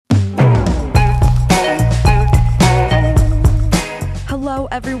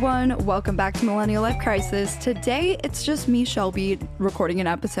everyone. Welcome back to Millennial Life Crisis. Today, it's just me, Shelby, recording an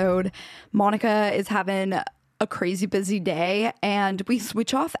episode. Monica is having a crazy busy day and we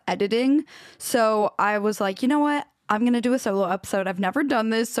switch off editing. So I was like, you know what? I'm going to do a solo episode. I've never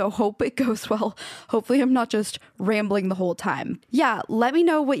done this, so hope it goes well. Hopefully I'm not just rambling the whole time. Yeah, let me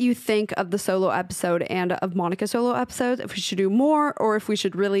know what you think of the solo episode and of Monica's solo episodes, if we should do more or if we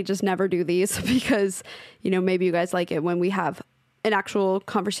should really just never do these because, you know, maybe you guys like it when we have an actual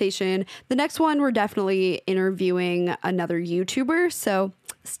conversation. The next one, we're definitely interviewing another YouTuber, so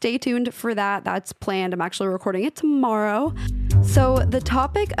stay tuned for that. That's planned. I'm actually recording it tomorrow. So the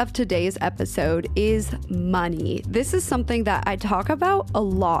topic of today's episode is money. This is something that I talk about a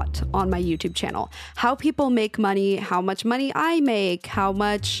lot on my YouTube channel. How people make money, how much money I make, how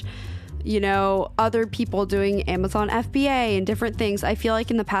much, you know, other people doing Amazon FBA and different things. I feel like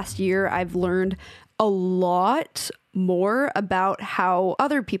in the past year, I've learned a lot more about how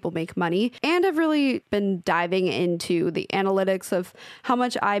other people make money, and I've really been diving into the analytics of how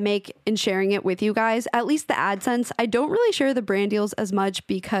much I make and sharing it with you guys. At least the AdSense. I don't really share the brand deals as much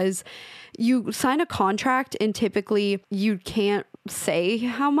because you sign a contract and typically you can't say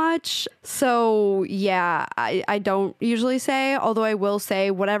how much. So yeah, I don't usually say, although I will say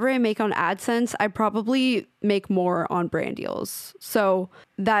whatever I make on AdSense, I probably make more on brand deals. So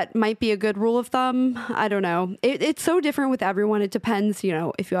that might be a good rule of thumb. I don't know. It's so different with everyone. It depends, you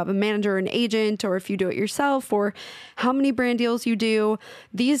know, if you have a manager, an agent, or if you do it yourself, or how many brand deals you do.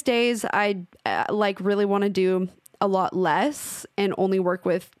 These days, I really want to do a lot less and only work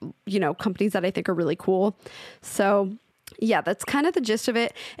with, you know, companies that I think are really cool. So yeah, that's kind of the gist of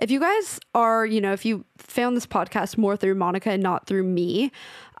it. If you guys are, you know, if you found this podcast more through Monica and not through me,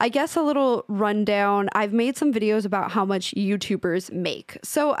 I guess a little rundown. I've made some videos about how much YouTubers make.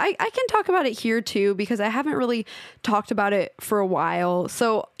 So I can talk about it here too, because I haven't really talked about it for a while.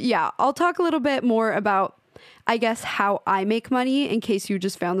 So yeah, I'll talk a little bit more about, I guess, how I make money in case you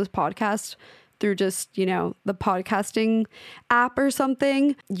just found this podcast through just, you know, the podcasting app or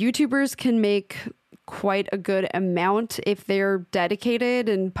something. YouTubers can make quite a good amount if they're dedicated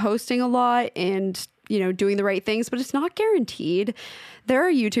and posting a lot and, you know, doing the right things, but it's not guaranteed. There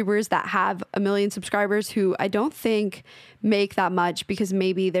are YouTubers that have 1 million subscribers who I don't think make that much because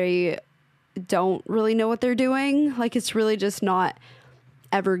maybe they don't really know what they're doing. Like, it's really just not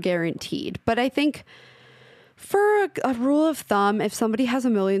ever guaranteed. But I think for a rule of thumb, if somebody has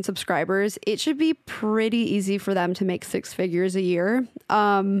 1 million subscribers, it should be pretty easy for them to make 6 figures a year.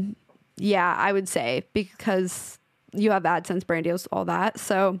 Yeah, I would say, because you have AdSense, brand deals, all that.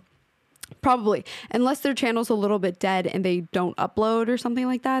 So probably, unless their channel's a little bit dead and they don't upload or something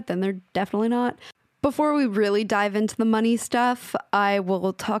like that, then they're definitely not. Before we really dive into the money stuff, I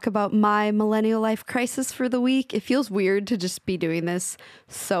will talk about my millennial life crisis for the week. It feels weird to just be doing this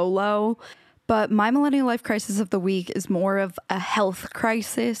solo, but my millennial life crisis of the week is more of a health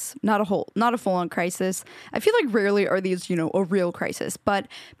crisis, not a full-on crisis. I feel like rarely are these, you know, a real crisis, but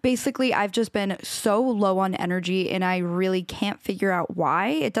basically I've just been so low on energy and I really can't figure out why.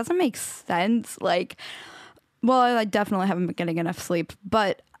 It doesn't make sense. Like, well, I definitely haven't been getting enough sleep,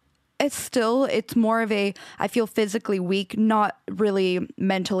 but it's more of I feel physically weak, not really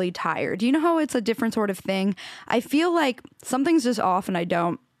mentally tired. You know how it's a different sort of thing? I feel like something's just off and I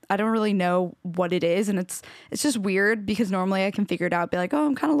don't really know what it is. And it's just weird because normally I can figure it out, be like, oh,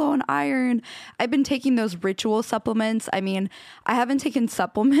 I'm kind of low on iron. I've been taking those ritual supplements. I mean, I haven't taken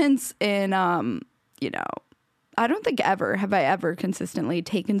supplements in, you know, I don't think have I ever consistently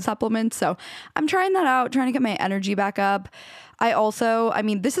taken supplements. So I'm trying that out, trying to get my energy back up. I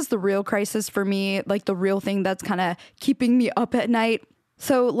mean, this is the real crisis for me, like the real thing that's kind of keeping me up at night.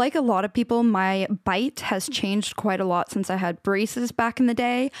 So like a lot of people, my bite has changed quite a lot since I had braces back in the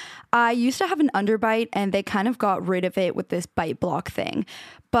day. I used to have an underbite and they kind of got rid of it with this bite block thing.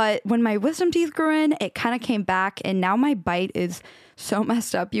 But when my wisdom teeth grew in, it kind of came back and now my bite is so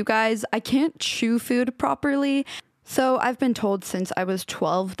messed up, you guys. I can't chew food properly. So I've been told since I was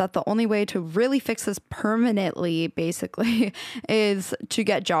 12 that the only way to really fix this permanently, basically, is to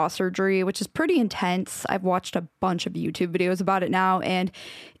get jaw surgery, which is pretty intense. I've watched a bunch of YouTube videos about it now, and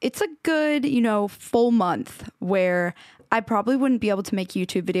it's a good, you know, full month where I probably wouldn't be able to make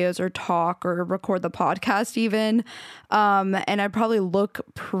YouTube videos or talk or record the podcast even. And I'd probably look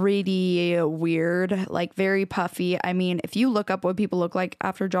pretty weird, like very puffy. I mean, if you look up what people look like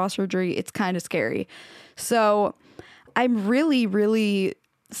after jaw surgery, it's kind of scary. So I'm really, really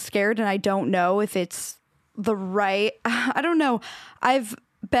scared and I don't know if it's I don't know. I've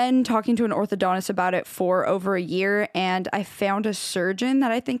been talking to an orthodontist about it for over a year and I found a surgeon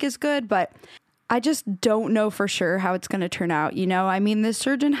that I think is good, but I just don't know for sure how it's going to turn out. I mean, this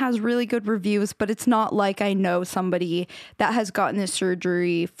surgeon has really good reviews, but it's not like I know somebody that has gotten this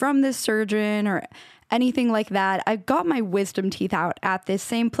surgery from this surgeon or anything like that. I got my wisdom teeth out at this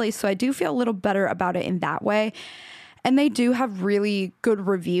same place, so I do feel a little better about it in that way. And they do have really good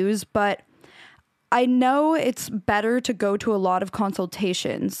reviews, but I know it's better to go to a lot of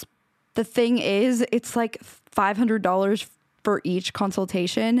consultations. The thing is, it's like $500 for each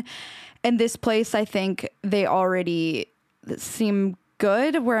consultation. And this place, I think they already seem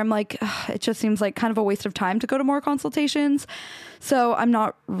good, where I'm like, it just seems like kind of a waste of time to go to more consultations. So I'm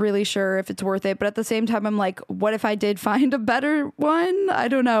not really sure if it's worth it. But at the same time, I'm like, what if I did find a better one? I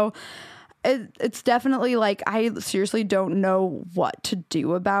don't know. It's definitely like, I seriously don't know what to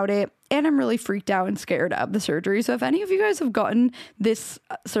do about it. And I'm really freaked out and scared of the surgery. So if any of you guys have gotten this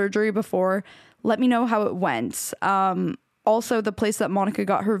surgery before, let me know how it went. Also, the place that Monica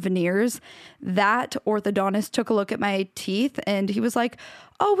got her veneers, that orthodontist took a look at my teeth and he was like,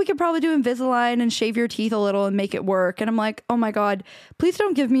 oh, we could probably do Invisalign and shave your teeth a little and make it work. And I'm like, oh my God, please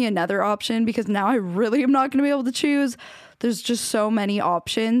don't give me another option, because now I really am not going to be able to choose. There's just so many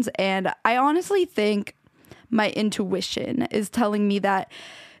options. And I honestly think my intuition is telling me that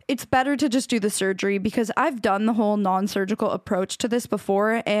it's better to just do the surgery, because I've done the whole non-surgical approach to this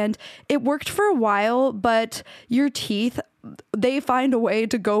before and it worked for a while, but your teeth, they find a way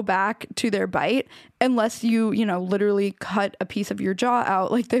to go back to their bite unless you literally cut a piece of your jaw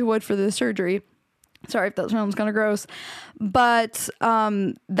out like they would for the surgery. Sorry if that sounds kind of gross, but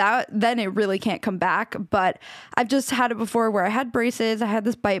then it really can't come back. But I've just had it before where I had braces. I had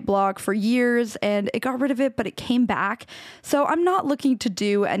this bite block for years and it got rid of it, but it came back. So I'm not looking to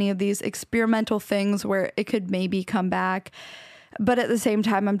do any of these experimental things where it could maybe come back. But at the same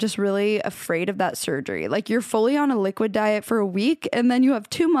time, I'm just really afraid of that surgery. Like, you're fully on a liquid diet for a week and then you have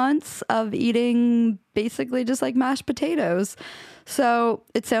 2 months of eating basically just like mashed potatoes. So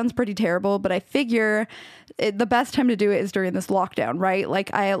it sounds pretty terrible, but I figure the best time to do it is during this lockdown, right?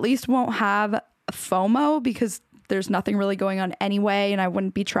 Like, I at least won't have FOMO because there's nothing really going on anyway and I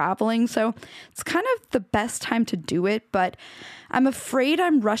wouldn't be traveling. So it's kind of the best time to do it, but I'm afraid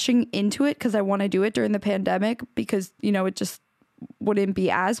I'm rushing into it because I want to do it during the pandemic because, it just wouldn't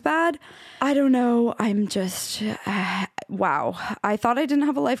be as bad. I don't know. I'm just, wow. I thought I didn't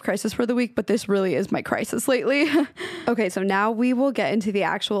have a life crisis for the week, but this really is my crisis lately. Okay, so now we will get into the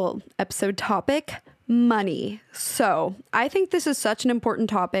actual episode topic, money. So I think this is such an important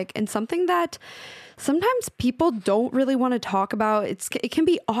topic and something that sometimes people don't really want to talk about. It can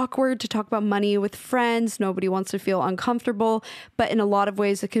be awkward to talk about money with friends. Nobody wants to feel uncomfortable, but in a lot of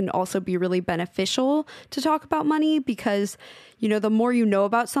ways, it can also be really beneficial to talk about money because, the more you know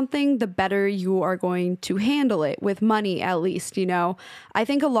about something, the better you are going to handle it with money, at least, I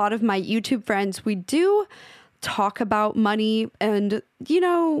think a lot of my YouTube friends, we do talk about money and,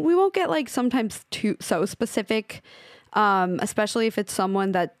 we won't get like sometimes so specific, especially if it's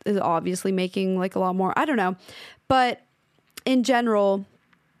someone that is obviously making like a lot more, I don't know. But in general,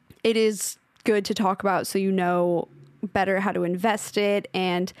 it is good to talk about so you know better how to invest it.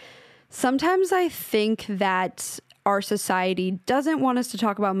 And sometimes I think that our society doesn't want us to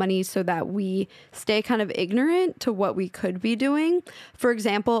talk about money so that we stay kind of ignorant to what we could be doing. For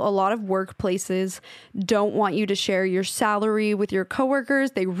example, a lot of workplaces don't want you to share your salary with your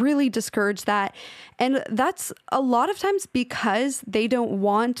coworkers. They really discourage that. And that's a lot of times because they don't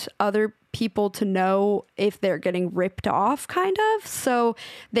want other people to know if they're getting ripped off, kind of. So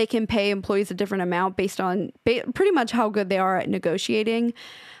they can pay employees a different amount based on pretty much how good they are at negotiating.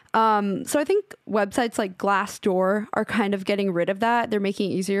 So I think websites like Glassdoor are kind of getting rid of that. They're making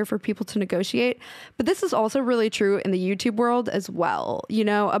it easier for people to negotiate. But this is also really true in the YouTube world as well.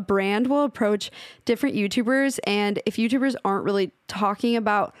 A brand will approach different YouTubers, and if YouTubers aren't really talking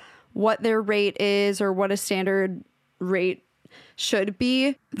about what their rate is or what a standard rate should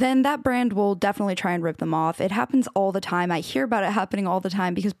be, then that brand will definitely try and rip them off. It happens all the time. I hear about it happening all the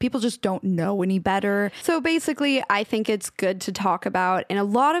time because people just don't know any better. So basically, I think it's good to talk about, and a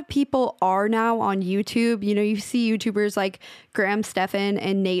lot of people are now on YouTube. You see YouTubers like Graham Stephan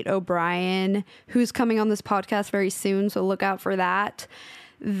and Nate O'Brien, who's coming on this podcast very soon, so look out for that.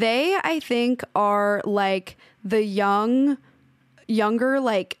 They, I think, are like the younger,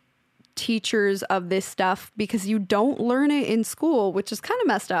 like, teachers of this stuff because you don't learn it in school, which is kind of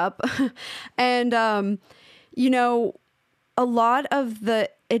messed up. And, a lot of the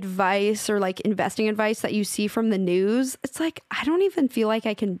advice or like investing advice that you see from the news, it's like, I don't even feel like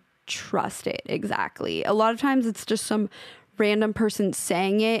I can trust it exactly. A lot of times it's just some random person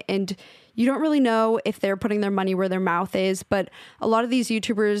saying it and you don't really know if they're putting their money where their mouth is. But a lot of these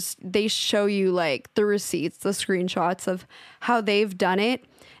YouTubers, they show you like the receipts, the screenshots of how they've done it.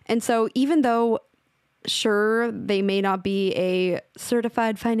 And so even though sure, they may not be a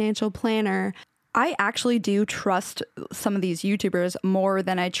certified financial planner, I actually do trust some of these YouTubers more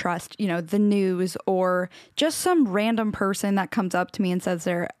than I trust, the news or just some random person that comes up to me and says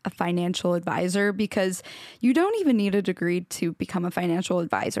they're a financial advisor, because you don't even need a degree to become a financial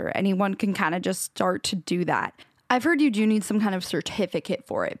advisor. Anyone can kind of just start to do that. I've heard you do need some kind of certificate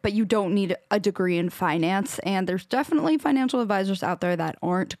for it, but you don't need a degree in finance. And there's definitely financial advisors out there that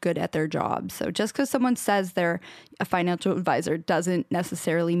aren't good at their job. So just because someone says they're a financial advisor doesn't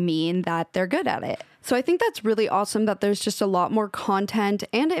necessarily mean that they're good at it. So I think that's really awesome that there's just a lot more content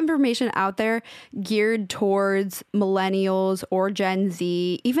and information out there geared towards millennials or Gen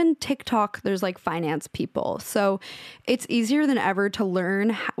Z. Even TikTok, there's like finance people. So it's easier than ever to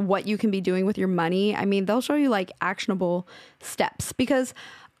learn what you can be doing with your money. I mean, they'll show you like actionable steps, because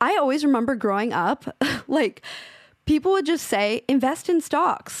I always remember growing up, like people would just say, invest in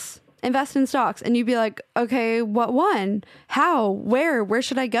stocks. And you'd be like, okay, what one? How? Where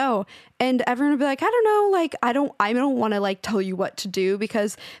should I go? And everyone would be like, I don't know. Like, I don't want to like tell you what to do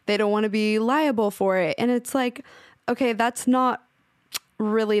because they don't want to be liable for it. And it's like, okay, that's not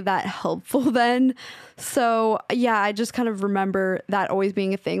really that helpful then. So yeah, I just kind of remember that always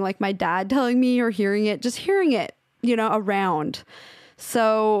being a thing, like my dad telling me or hearing it around.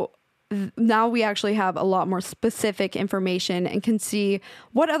 So now we actually have a lot more specific information and can see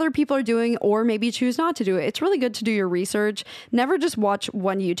what other people are doing, or maybe choose not to do it. It's really good to do your research. Never just watch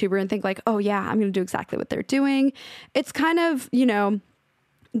one YouTuber and think like, oh yeah, I'm going to do exactly what they're doing. It's kind of,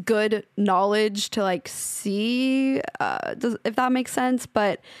 good knowledge to like see, if that makes sense.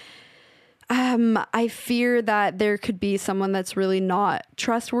 But I fear that there could be someone that's really not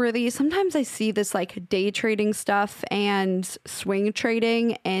trustworthy. Sometimes I see this like day trading stuff and swing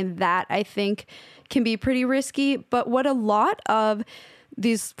trading, and that I think can be pretty risky. But what a lot of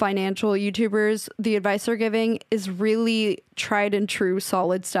these financial YouTubers, the advice they're giving is really tried and true,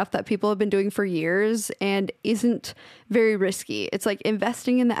 solid stuff that people have been doing for years and isn't very risky. It's like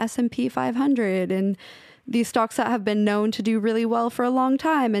investing in the S&P 500 and these stocks that have been known to do really well for a long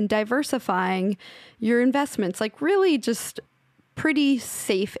time, and diversifying your investments, like really just pretty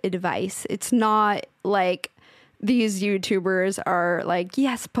safe advice. It's not like these YouTubers are like,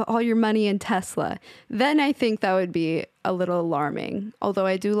 yes, put all your money in Tesla. Then I think that would be a little alarming, although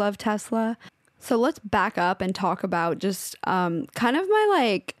I do love Tesla. So let's back up and talk about just kind of my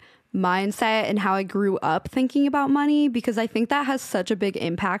like mindset and how I grew up thinking about money, because I think that has such a big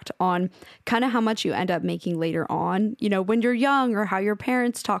impact on kind of how much you end up making later on, when you're young, or how your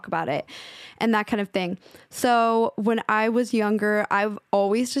parents talk about it and that kind of thing. So when I was younger, I've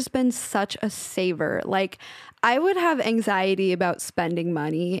always just been such a saver. Like I would have anxiety about spending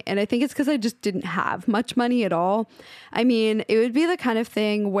money, and I think it's because I just didn't have much money at all. I mean, it would be the kind of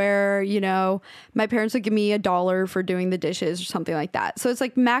thing where, my parents would give me $1 for doing the dishes or something like that. So it's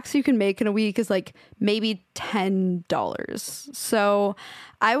like max you can make in a week is like maybe $10. So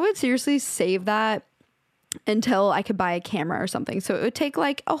I would seriously save that until I could buy a camera or something. So it would take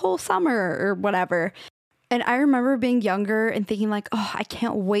like a whole summer or whatever. And I remember being younger and thinking like, oh, I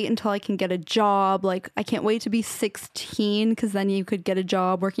can't wait until I can get a job. Like, I can't wait to be 16 because then you could get a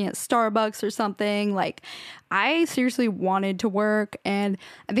job working at Starbucks or something. Like, I seriously wanted to work. And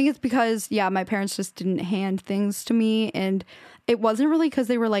I think it's because, my parents just didn't hand things to me. And it wasn't really because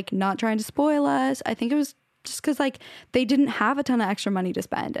they were like not trying to spoil us. I think it was just because like they didn't have a ton of extra money to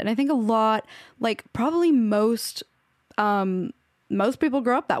spend. And I think a lot, like probably most people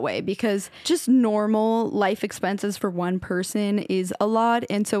grow up that way, because just normal life expenses for one person is a lot.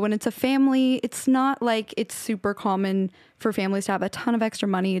 And so when it's a family, it's not like it's super common for families to have a ton of extra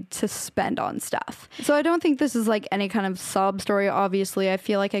money to spend on stuff. So I don't think this is like any kind of sob story. Obviously, I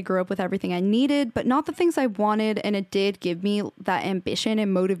feel like I grew up with everything I needed, but not the things I wanted. And it did give me that ambition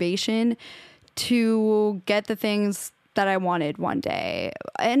and motivation to get the things that I wanted one day.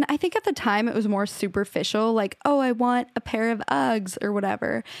 And I think at the time it was more superficial, like, oh, I want a pair of Uggs or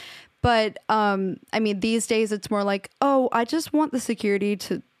whatever. But I mean, these days it's more like, oh, I just want the security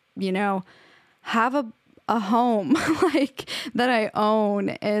to, have a home like that I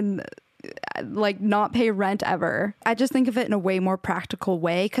own and like not pay rent ever. I just think of it in a way more practical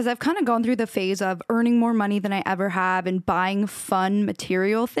way, because I've kind of gone through the phase of earning more money than I ever have and buying fun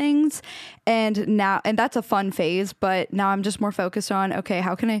material things. And that's a fun phase, but now I'm just more focused on, okay,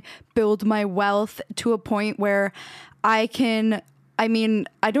 how can I build my wealth to a point where I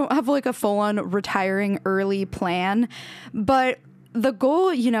don't have like a full on retiring early plan, but the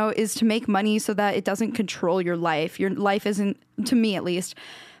goal, you know, is to make money so that it doesn't control your life. Your life isn't, to me at least,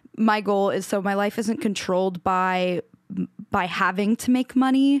 my goal is so my life isn't controlled by having to make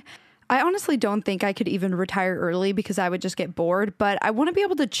money. I honestly don't think I could even retire early because I would just get bored, but I want to be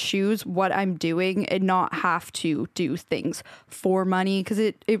able to choose what I'm doing and not have to do things for money, because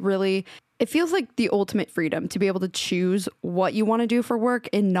it feels like the ultimate freedom to be able to choose what you want to do for work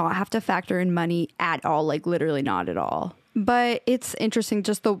and not have to factor in money at all, like literally not at all. But it's interesting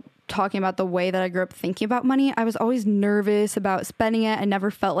just talking about the way that I grew up thinking about money. I was always nervous about spending it. I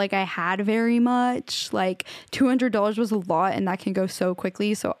never felt like I had very much. Like $200 was a lot and that can go so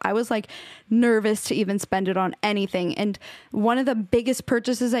quickly. So I was like nervous to even spend it on anything. And one of the biggest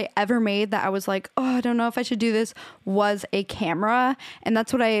purchases I ever made that I was like, oh, I don't know if I should do this, was a camera. And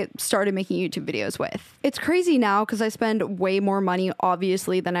that's what I started making YouTube videos with. It's crazy now because I spend way more money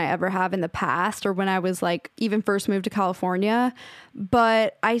obviously than I ever have in the past, or when I was like even first moved to California.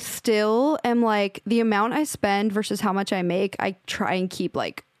 But I still am like, the amount I spend versus how much I make, I try and keep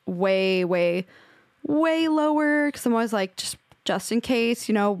like way, way, way lower, because I'm always like, just in case,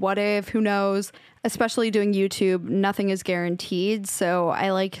 you know, what if, who knows? Especially doing YouTube, nothing is guaranteed. So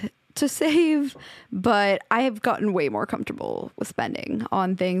I like to save, but I have gotten way more comfortable with spending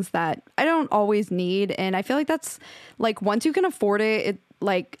on things that I don't always need. And I feel like that's like, once you can afford it,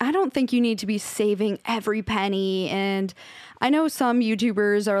 like, I don't think you need to be saving every penny. And I know some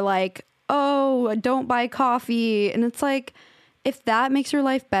YouTubers are like, oh, don't buy coffee. And it's like, if that makes your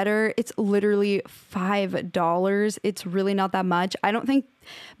life better, it's literally $5. It's really not that much. I don't think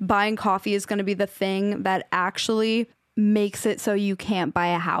buying coffee is going to be the thing that actually makes it so you can't buy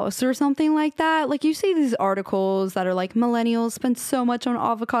a house or something like that. Like, you see these articles that are like, millennials spend so much on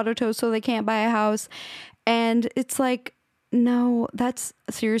avocado toast so they can't buy a house. And it's like, no, that's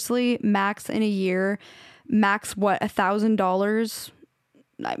seriously max in a year. Max what, $1,000?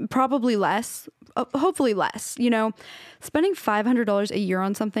 Probably less. Hopefully less. You know, spending $500 a year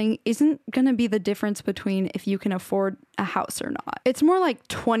on something isn't going to be the difference between if you can afford a house or not. It's more like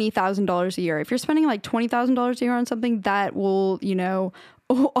 $20,000 a year. If you're spending like $20,000 a year on something, that will, you know,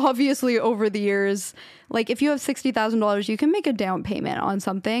 obviously over the years, like if you have $60,000, you can make a down payment on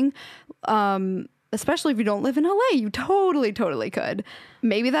something. Especially if you don't live in LA, you totally could.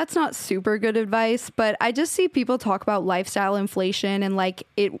 Maybe that's not super good advice, but I just see people talk about lifestyle inflation and like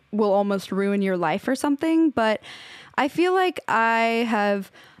it will almost ruin your life or something. But I feel like I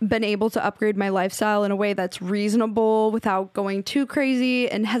have been able to upgrade my lifestyle in a way that's reasonable without going too crazy,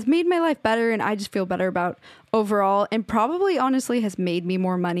 and has made my life better. And I just feel better about overall, and probably honestly has made me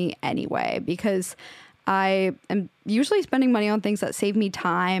more money anyway, because I am usually spending money on things that save me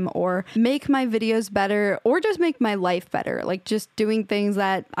time or make my videos better or just make my life better. Like just doing things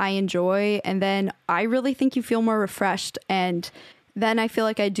that I enjoy. And then I really think you feel more refreshed. And then I feel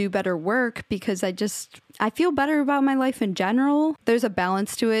like I do better work because I feel better about my life in general. There's a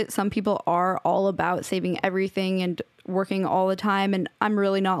balance to it. Some people are all about saving everything and working all the time. And I'm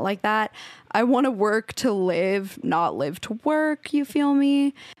really not like that. I want to work to live, not live to work. You feel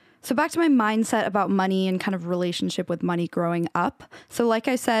me? So back to my mindset about money and kind of relationship with money growing up. So like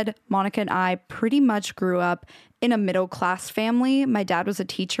I said, Monica and I pretty much grew up in a middle class family. My dad was a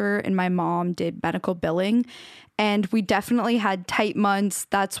teacher and my mom did medical billing. And we definitely had tight months.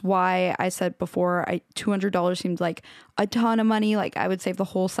 That's why I said before, $200 seemed like a ton of money. Like I would save the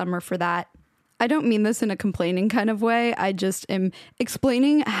whole summer for that. I don't mean this in a complaining kind of way. I just am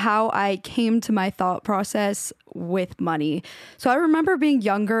explaining how I came to my thought process with money. So I remember being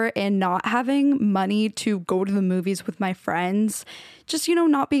younger and not having money to go to the movies with my friends. Just, you know,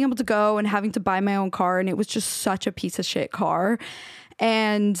 not being able to go and having to buy my own car. And it was just such a piece of shit car.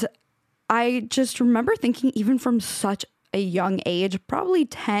 And I just remember thinking, even from such a young age, probably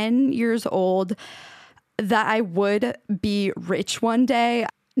 10 years old, that I would be rich one day.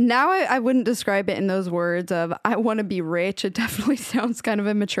 Now I wouldn't describe it in those words of I want to be rich. It definitely sounds kind of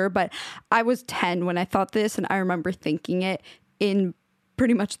immature, but I was 10 when I thought this, and I remember thinking it in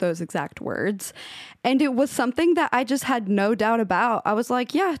pretty much those exact words. And it was something that I just had no doubt about. I was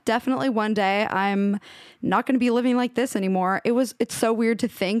like, yeah, definitely one day I'm not going to be living like this anymore. It's so weird to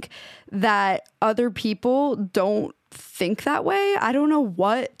think that other people don't think that way. I don't know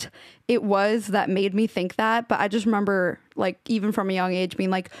what it was that made me think that, but I just remember, like, even from a young age being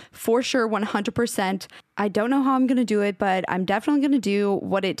like, for sure, 100%, I don't know how I'm going to do it, but I'm definitely going to do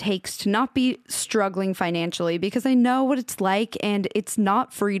what it takes to not be struggling financially, because I know what it's like, and it's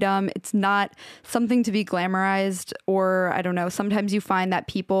not freedom. It's not something to be glamorized, or I don't know. Sometimes you find that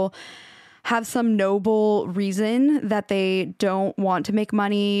people have some noble reason that they don't want to make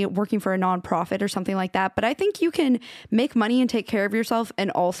money working for a nonprofit or something like that. But I think you can make money and take care of yourself and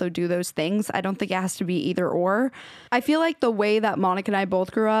also do those things. I don't think it has to be either or. I feel like the way that Monica and I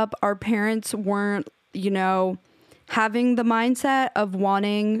both grew up, our parents weren't, having the mindset of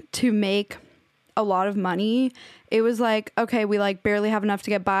wanting to make a lot of money. It was like, okay, we like barely have enough to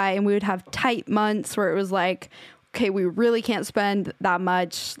get by, and we would have tight months where it was like, okay, we really can't spend that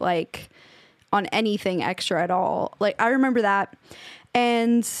much like on anything extra at all. Like I remember that.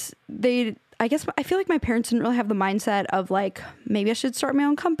 And I feel like my parents didn't really have the mindset of like, maybe I should start my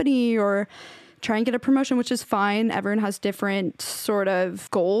own company or try and get a promotion, which is fine. Everyone has different sort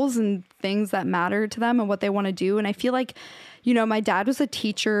of goals and things that matter to them and what they want to do. And I feel like, my dad was a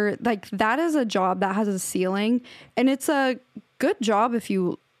teacher. Like that is a job that has a ceiling, and it's a good job if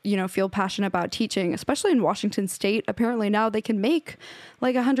you feel passionate about teaching, especially in Washington State. Apparently now they can make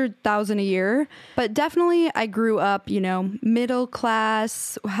like $100,000 a year. But definitely I grew up, middle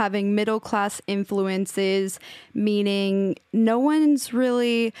class, having middle class influences, meaning none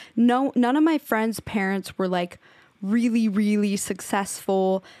of my friends' parents were like really, really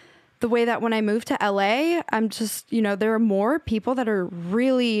successful. The way that when I moved to LA, I'm just, there are more people that are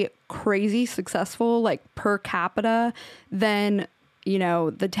really crazy successful, like per capita, than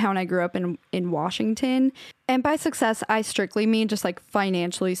the town I grew up in Washington. And by success, I strictly mean just like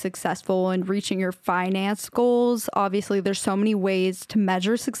financially successful and reaching your finance goals. Obviously, there's so many ways to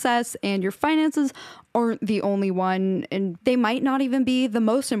measure success, and your finances aren't the only one. And they might not even be the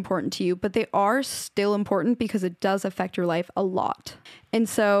most important to you, but they are still important because it does affect your life a lot. And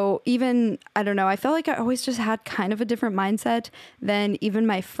so even, I don't know, I felt like I always just had kind of a different mindset than even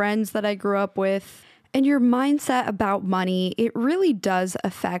my friends that I grew up with. And your mindset about money, it really does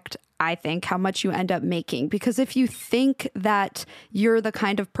affect, I think, how much you end up making. Because if you think that you're the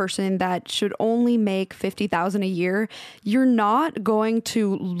kind of person that should only make $50,000 a year, you're not going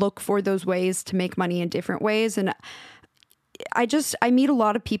to look for those ways to make money in different ways. And I meet a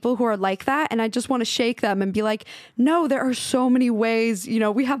lot of people who are like that, and I just want to shake them and be like, no, there are so many ways.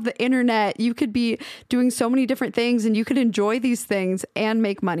 We have the internet. You could be doing so many different things, and you could enjoy these things and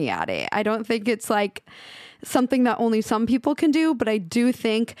make money at it. I don't think it's like something that only some people can do, but I do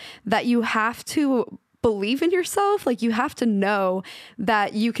think that you have to believe in yourself. Like you have to know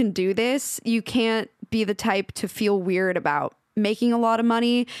that you can do this. You can't be the type to feel weird about making a lot of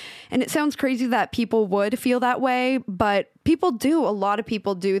money. And it sounds crazy that people would feel that way, but people do. A lot of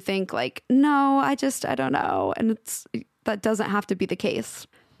people do think like, no, I don't know. And that doesn't have to be the case.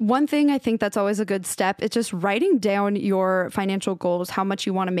 One thing I think that's always a good step is just writing down your financial goals, how much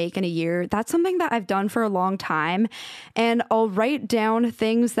you want to make in a year. That's something that I've done for a long time. And I'll write down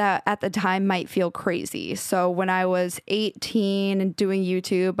things that at the time might feel crazy. So when I was 18 and doing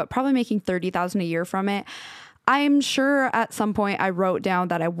YouTube, but probably making $30,000 a year from it, I'm sure at some point I wrote down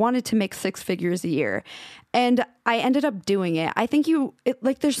that I wanted to make 6 figures a year, and I ended up doing it. I think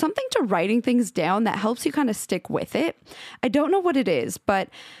there's something to writing things down that helps you kind of stick with it. I don't know what it is, but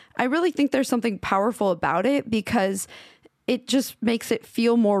I really think there's something powerful about it because it just makes it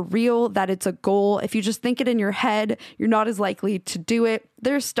feel more real that it's a goal. If you just think it in your head, you're not as likely to do it.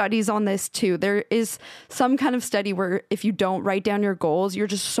 There's studies on this too. There is some kind of study where if you don't write down your goals, you're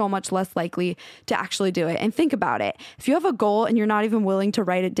just so much less likely to actually do it. And think about it. If you have a goal and you're not even willing to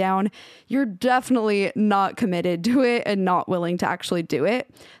write it down, you're definitely not committed to it and not willing to actually do it.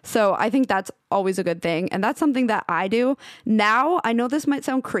 So I think that's always a good thing. And that's something that I do. Now, I know this might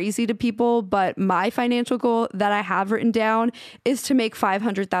sound crazy to people, but my financial goal that I have written down is to make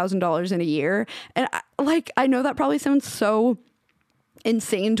 $500,000 in a year. And I know that probably sounds so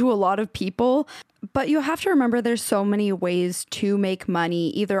insane to a lot of people, but you have to remember there's so many ways to make money,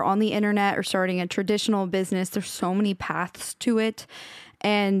 either on the internet or starting a traditional business. There's so many paths to it,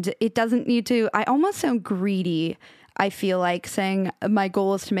 and it doesn't need to. I almost sound greedy, I feel like, saying my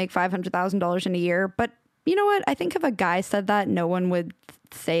goal is to make $500,000 in a year, but you know what? I think if a guy said that, no one would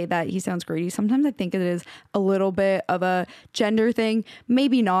say that he sounds greedy. Sometimes I think it is a little bit of a gender thing.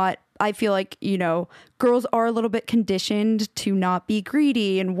 Maybe not. I feel like, girls are a little bit conditioned to not be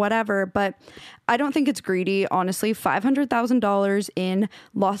greedy and whatever, but I don't think it's greedy. Honestly, $500,000 in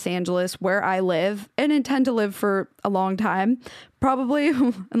Los Angeles, where I live and intend to live for a long time, probably,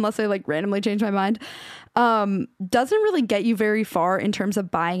 unless I randomly change my mind, doesn't really get you very far in terms of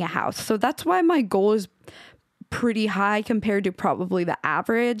buying a house. So that's why my goal is pretty high compared to probably the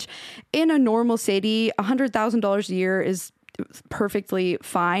average. In a normal city, $100,000 a year is perfectly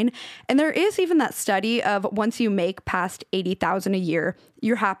fine. And there is even that study of once you make past 80,000 a year,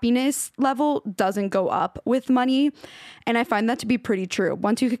 your happiness level doesn't go up with money. And I find that to be pretty true.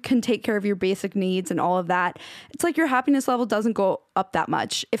 Once you can take care of your basic needs and all of that, it's like your happiness level doesn't go up that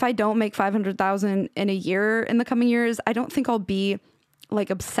much. If I don't make 500,000 in a year in the coming years, I don't think I'll be like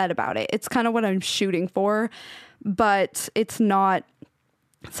upset about it. It's kind of what I'm shooting for, but it's not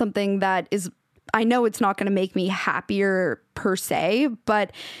something that is, I know it's not going to make me happier per se,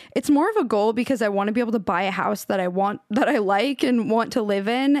 but it's more of a goal because I want to be able to buy a house that I want, that I like and want to live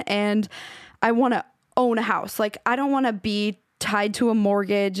in. And I want to own a house. Like, I don't want to be tied to a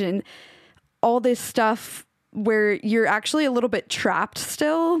mortgage and all this stuff where you're actually a little bit trapped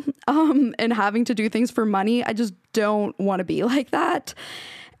still, and having to do things for money. I just don't want to be like that.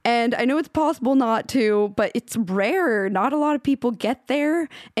 And I know it's possible not to, but it's rare. Not a lot of people get there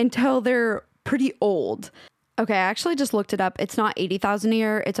until they're pretty old. Okay, I actually just looked it up. It's not 80,000 a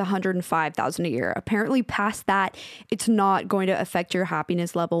year, it's 105,000 a year. Apparently past that, it's not going to affect your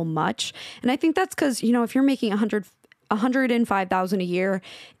happiness level much. And I think that's because, you know, if you're making 105,000 a year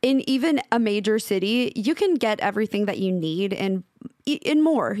in even a major city, you can get everything that you need and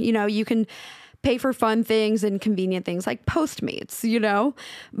more. You know, you can pay for fun things and convenient things like Postmates, you know,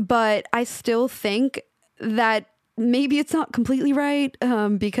 but I still think that maybe it's not completely right,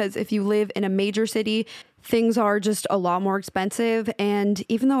 because if you live in a major city, things are just a lot more expensive. And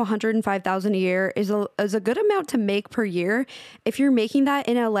even though 105,000 a year is a good amount to make per year, if you're making that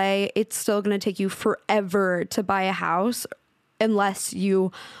in LA, it's still going to take you forever to buy a house unless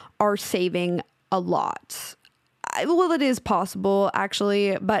you are saving a lot. Well, it is possible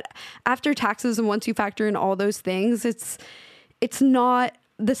actually, but after taxes and once you factor in all those things, it's not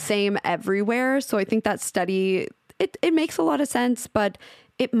the same everywhere. So I think that study, it makes a lot of sense, but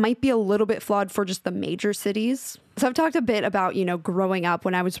it might be a little bit flawed for just the major cities. So I've talked a bit about, you know, growing up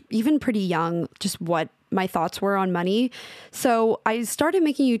when I was even pretty young, just what my thoughts were on money. So I started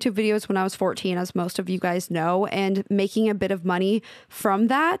making YouTube videos when I was 14, as most of you guys know, and making a bit of money from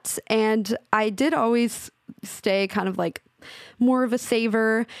that. And I did always stay kind of like more of a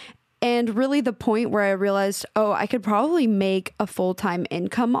saver. And really the point where I realized, oh, I could probably make a full-time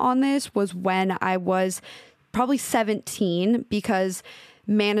income on this was when I was probably 17, because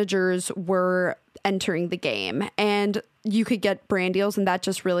managers were entering the game and you could get brand deals, and that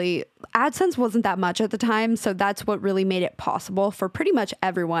just really, AdSense wasn't that much at the time. So that's what really made it possible for pretty much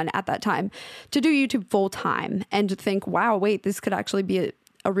everyone at that time to do YouTube full time and to think, wow, wait, this could actually be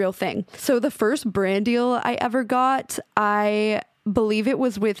a real thing. So the first brand deal I ever got, I believe it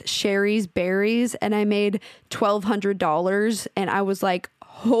was with Sherry's Berries, and I made $1,200, and I was like,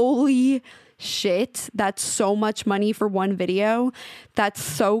 holy shit, that's so much money for one video. That's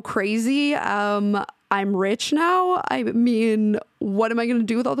so crazy. I'm rich now. I mean, what am I going to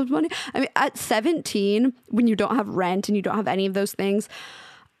do with all this money? I mean, at 17, when you don't have rent and you don't have any of those things,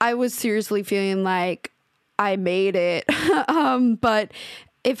 I was seriously feeling like I made it. But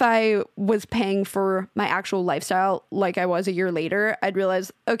if I was paying for my actual lifestyle like I was a year later, I'd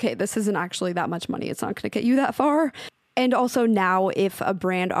realize, okay, this isn't actually that much money. It's not going to get you that far. And also now, if a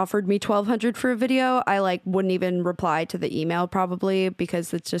brand offered me $1,200 for a video, I like wouldn't even reply to the email probably,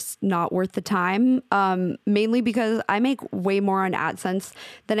 because it's just not worth the time. Mainly because I make way more on AdSense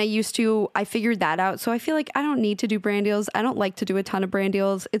than I used to. I figured that out. So I feel like I don't need to do brand deals. I don't like to do a ton of brand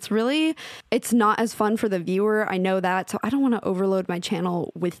deals. It's not as fun for the viewer. I know that. So I don't want to overload my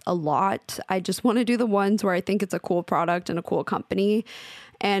channel with a lot. I just want to do the ones where I think it's a cool product and a cool company,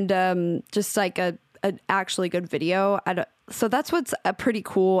 and just like an actually good video. So that's what's pretty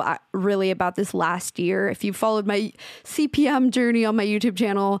cool really about this last year. If you followed my CPM journey on my YouTube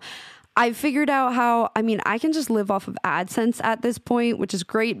channel, I figured out how, I mean, I can just live off of AdSense at this point, which is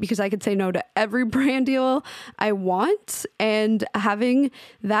great because I could say no to every brand deal I want, and having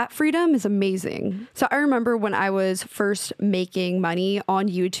that freedom is amazing. So I remember when I was first making money on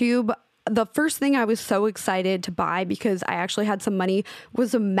YouTube, the first thing I was so excited to buy, because I actually had some money,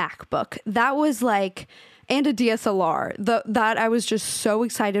 was a MacBook. That was like, and a DSLR. That I was just so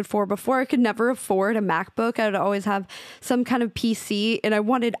excited for. Before, I could never afford a MacBook. I would always have some kind of PC, and I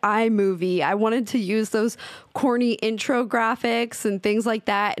wanted iMovie. I wanted to use those corny intro graphics and things like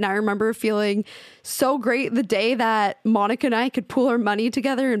that. And I remember feeling so great the day that Monica and I could pool our money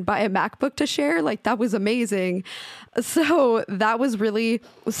together and buy a MacBook to share. Like, that was amazing. So that was really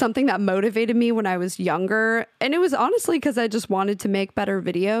something that motivated me when I was younger. And it was honestly because I just wanted to make better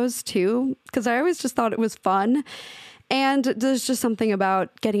videos too, because I always just thought it was fun. And there's just something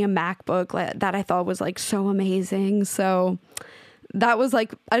about getting a MacBook that I thought was like so amazing. So that was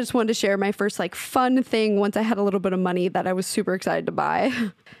like, I just wanted to share my first like fun thing once I had a little bit of money that I was super excited to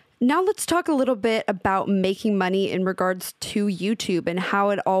buy. Now let's talk a little bit about making money in regards to YouTube and how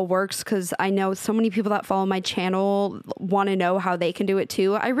it all works, because I know so many people that follow my channel want to know how they can do it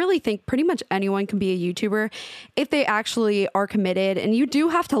too. I really think pretty much anyone can be a YouTuber if they actually are committed, and you do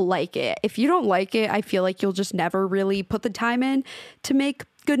have to like it. If you don't like it, I feel like you'll just never really put the time in to make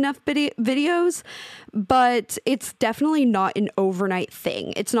good enough videos, but it's definitely not an overnight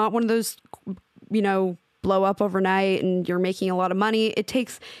thing. It's not one of those, blow up overnight and you're making a lot of money. It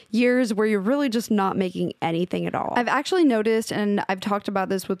takes years where you're really just not making anything at all. I've actually noticed, and I've talked about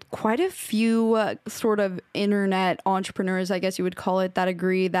this with quite a few sort of internet entrepreneurs, I guess you would call it, that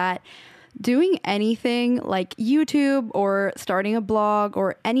agree that doing anything like YouTube or starting a blog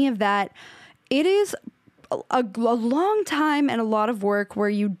or any of that, it is a long time and a lot of work where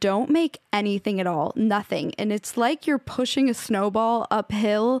you don't make anything at all, nothing. And it's like you're pushing a snowball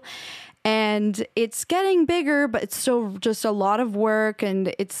uphill, and it's getting bigger, but it's still just a lot of work,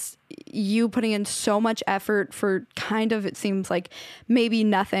 and it's you putting in so much effort for kind of, it seems like maybe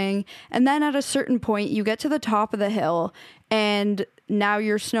nothing. And then at a certain point, you get to the top of the hill, and now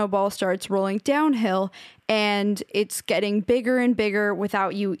your snowball starts rolling downhill, and it's getting bigger and bigger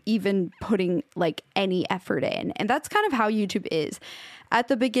without you even putting like any effort in. And that's kind of how YouTube is. At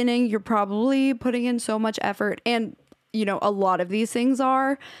the beginning, you're probably putting in so much effort, and a lot of these things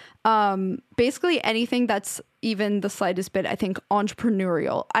are basically anything that's even the slightest bit, I think,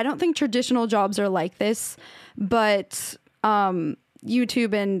 entrepreneurial. I don't think traditional jobs are like this, but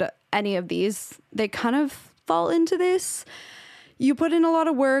YouTube and any of these, they kind of fall into this. You put in a lot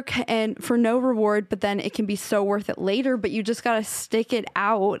of work and for no reward, but then it can be so worth it later, but you just got to stick it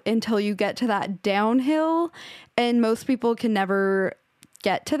out until you get to that downhill. And most people can never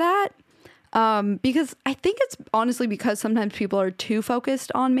get to that. Because I think it's honestly because sometimes people are too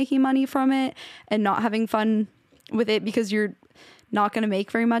focused on making money from it and not having fun with it, because you're not going to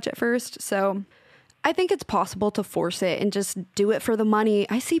make very much at first. So I think it's possible to force it and just do it for the money.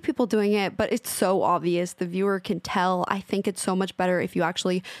 I see people doing it, but it's so obvious. The viewer can tell. I think it's so much better if you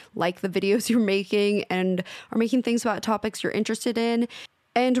actually like the videos you're making and are making things about topics you're interested in.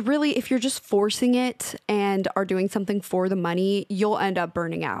 And really, if you're just forcing it and are doing something for the money, you'll end up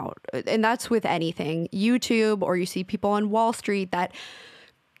burning out. And that's with anything. YouTube, or you see people on Wall Street that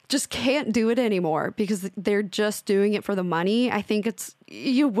just can't do it anymore because they're just doing it for the money. I think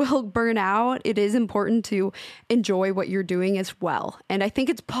you will burn out. It is important to enjoy what you're doing as well. And I think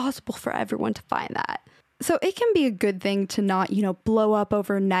it's possible for everyone to find that. So it can be a good thing to not, blow up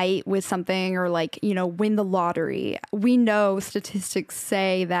overnight with something or win the lottery. We know statistics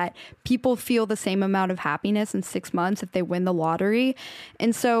say that people feel the same amount of happiness in 6 months if they win the lottery.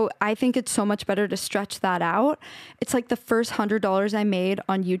 And so I think it's so much better to stretch that out. It's like the first $100 I made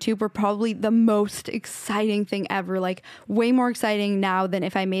on YouTube were probably the most exciting thing ever, like way more exciting now than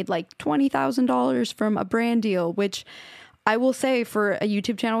if I made like $20,000 from a brand deal, which I will say for a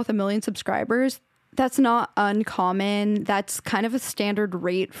YouTube channel with 1 million subscribers, that's not uncommon. That's kind of a standard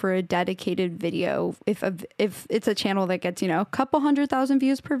rate for a dedicated video. If it's a channel that gets, a couple 100,000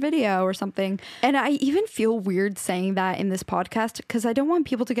 views per video or something. And I even feel weird saying that in this podcast because I don't want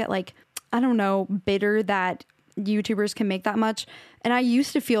people to get bitter that YouTubers can make that much. And I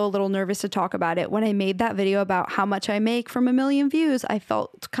used to feel a little nervous to talk about it. When I made that video about how much I make from 1 million views, I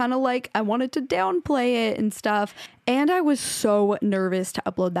felt kind of like I wanted to downplay it and stuff. And I was so nervous to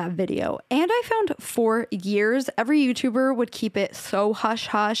upload that video. And I found for years, every YouTuber would keep it so hush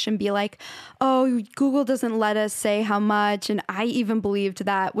hush and be like, oh, Google doesn't let us say how much. And I even believed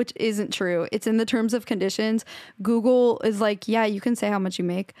that, which isn't true. It's in the terms of conditions. Google is like, yeah, you can say how much you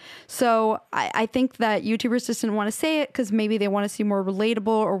make. So I think that YouTubers just didn't want to say it because maybe they want to see more relatable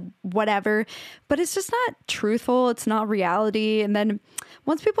or whatever, but it's just not truthful. It's not reality. And then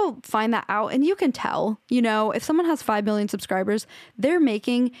once people find that out, and you can tell, if someone has 5 million subscribers, they're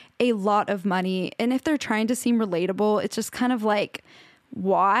making a lot of money. And if they're trying to seem relatable, it's just kind of like,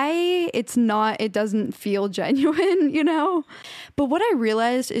 why? It doesn't feel genuine, But what I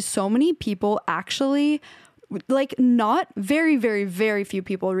realized is so many people actually, not very, very, very few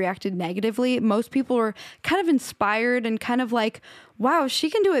people reacted negatively. Most people were kind of inspired and kind of like, wow, she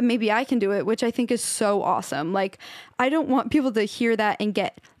can do it. Maybe I can do it, which I think is so awesome. I don't want people to hear that and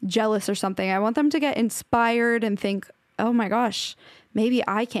get jealous or something. I want them to get inspired and think, oh my gosh, maybe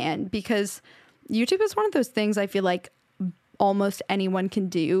I can, because YouTube is one of those things I feel like almost anyone can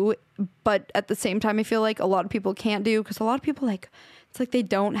do. But at the same time, I feel like a lot of people can't do because a lot of people it's like they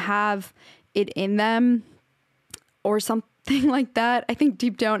don't have it in them or something like that. I think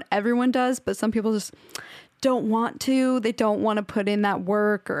deep down everyone does, but some people just don't want to. They don't want to put in that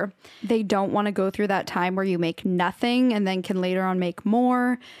work, or they don't want to go through that time where you make nothing and then can later on make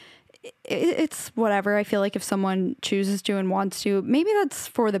more. It's whatever. I feel like if someone chooses to and wants to, maybe that's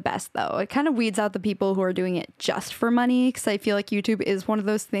for the best, though. It kind of weeds out the people who are doing it just for money, because I feel like YouTube is one of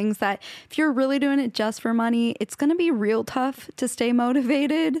those things that if you're really doing it just for money, it's going to be real tough to stay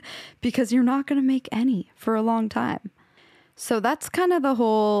motivated because you're not going to make any for a long time. So that's kind of the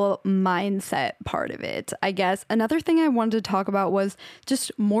whole mindset part of it, I guess. Another thing I wanted to talk about was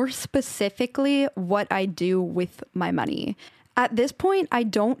just more specifically what I do with my money. At this point, I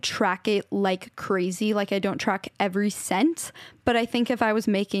don't track it like crazy. Like, I don't track every cent, but I think if I was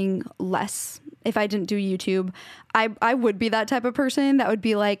making less, if I didn't do YouTube, I would be that type of person that would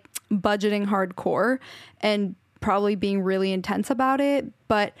be like budgeting hardcore and probably being really intense about it.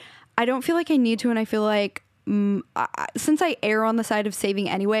 But I don't feel like I need to, and I feel like since I err on the side of saving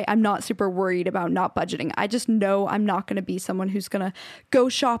anyway, I'm not super worried about not budgeting. I just know I'm not going to be someone who's going to go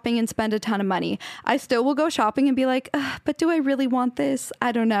shopping and spend a ton of money. I still will go shopping and be like, but do I really want this?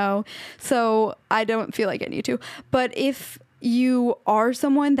 I don't know. So I don't feel like I need to. But if you are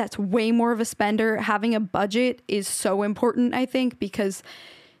someone that's way more of a spender, having a budget is so important, I think, because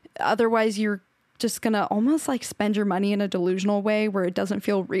otherwise you're just gonna almost like spend your money in a delusional way where it doesn't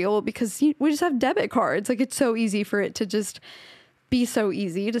feel real, because we just have debit cards. Like, it's so easy for it to just be so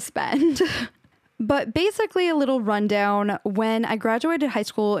easy to spend. But basically, a little rundown. When I graduated high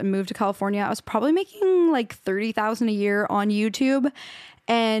school and moved to California, I was probably making like $30,000 a year on YouTube,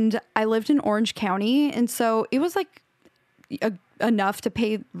 and I lived in Orange County, and so it was like enough to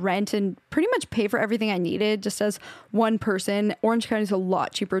pay rent and pretty much pay for everything I needed just as one person. Orange County is a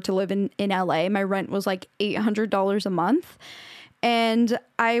lot cheaper to live in LA. My rent was like $800 a month, and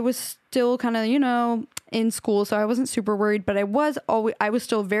I was still kind of, in school, so I wasn't super worried, but I was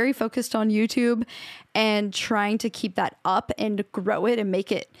still very focused on YouTube and trying to keep that up and grow it and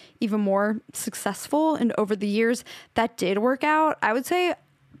make it even more successful. And over the years, that did work out. I would say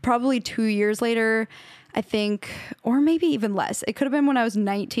probably 2 years later, I think, or maybe even less. It could have been when I was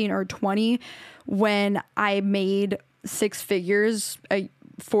 19 or 20 when I made six figures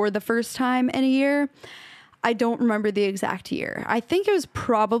for the first time in a year. I don't remember the exact year. I think it was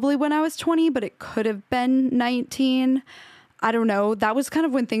probably when I was 20, but it could have been 19. I don't know. That was kind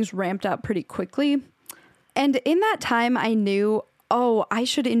of when things ramped up pretty quickly. And in that time, I knew, I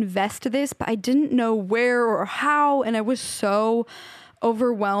should invest this, but I didn't know where or how. And I was so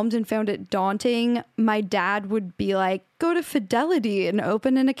overwhelmed and found it daunting. My dad would be like, go to Fidelity and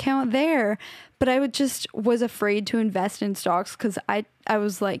open an account there. But I was afraid to invest in stocks because I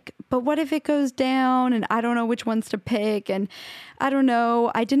was like, but what if it goes down and I don't know which ones to pick? And I don't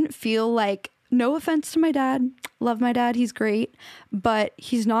know. I didn't feel like, no offense to my dad, love my dad, he's great, but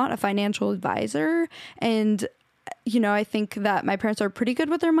he's not a financial advisor. And, I think that my parents are pretty good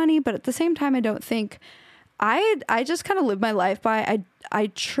with their money, but at the same time, I don't think I just kind of live my life by, I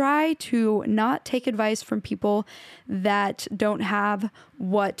try to not take advice from people that don't have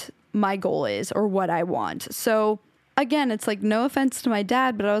what my goal is or what I want. So again, it's like, no offense to my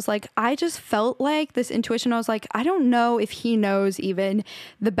dad, but I was like, I just felt like this intuition. I was like, I don't know if he knows even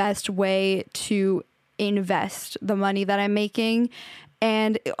the best way to invest the money that I'm making.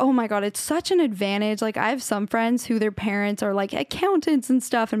 And oh my God, it's such an advantage. Like, I have some friends who their parents are like accountants and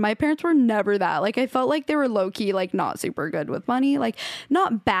stuff, and my parents were never that. Like, I felt like they were low key, like not super good with money, like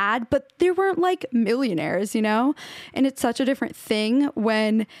not bad, but they weren't like millionaires, And it's such a different thing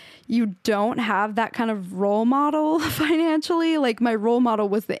when you don't have that kind of role model financially. Like, my role model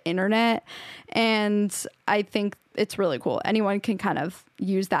was the internet, and I think it's really cool. Anyone can kind of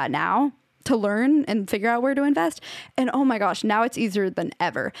use that now to learn and figure out where to invest. And oh my gosh, now it's easier than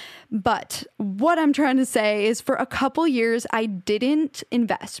ever. But what I'm trying to say is, for a couple years, I didn't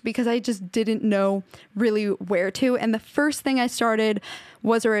invest because I just didn't know really where to. And the first thing I started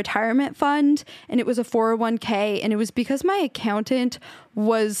was a retirement fund, and it was a 401k. And it was because my accountant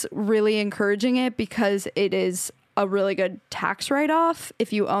was really encouraging it, because it is a really good tax write-off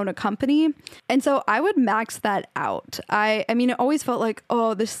if you own a company. And so I would max that out. I mean, it always felt like,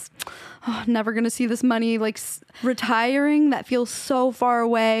 never going to see this money, like retiring, that feels so far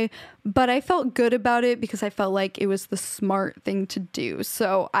away. But I felt good about it because I felt like it was the smart thing to do.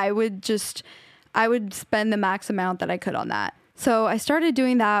 So I would spend the max amount that I could on that. So I started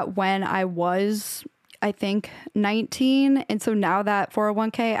doing that when I was, I think, 19. And so now that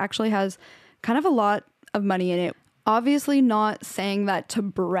 401k actually has kind of a lot of money in it. Obviously not saying that to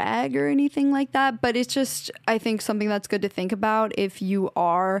brag or anything like that, but it's just, I think, something that's good to think about if you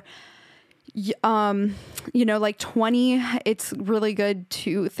are, like 20, it's really good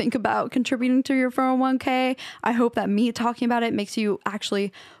to think about contributing to your 401k. I hope that me talking about it makes you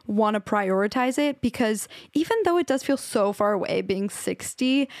actually want to prioritize it, because even though it does feel so far away being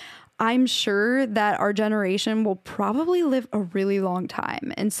 60, I'm sure that our generation will probably live a really long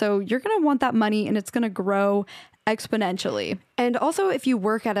time. And so you're going to want that money, and it's going to grow exponentially. And also, if you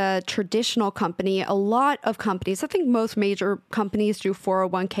work at a traditional company, a lot of companies, I think most major companies do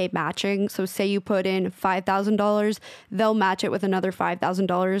 401k matching. So say you put in $5,000, they'll match it with another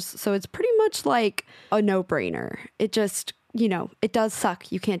 $5,000. So it's pretty much like a no-brainer. It just, it does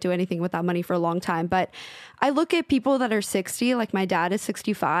suck. You can't do anything with that money for a long time. But I look at people that are 60, like my dad is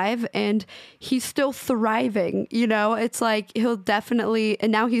 65, and he's still thriving. It's like he'll definitely,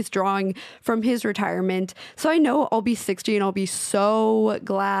 and now he's drawing from his retirement. So I know I'll be 60 and I'll be so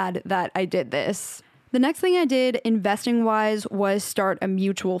glad that I did this. The next thing I did investing wise was start a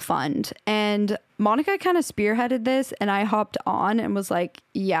mutual fund. And Monica kind of spearheaded this, and I hopped on and was like,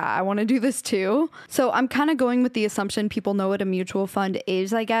 yeah, I want to do this too. So I'm kind of going with the assumption people know what a mutual fund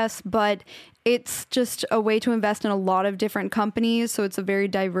is, I guess, but it's just a way to invest in a lot of different companies. So it's a very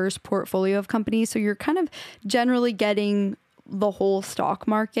diverse portfolio of companies. So you're kind of generally getting the whole stock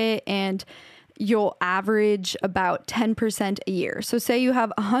market, and you'll average about 10% a year. So say you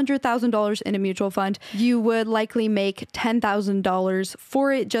have $100,000 in a mutual fund, you would likely make $10,000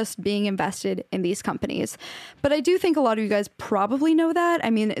 for it just being invested in these companies. But I do think a lot of you guys probably know that.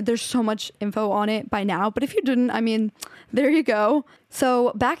 I mean, there's so much info on it by now, but if you didn't, I mean, there you go.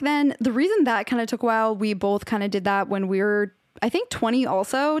 So back then, the reason that kind of took a while, we both kind of did that when we were I think 20 or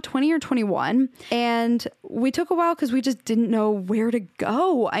 21. And we took a while because we just didn't know where to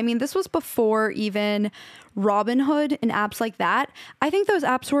go. I mean, this was before even Robinhood and apps like that. I think those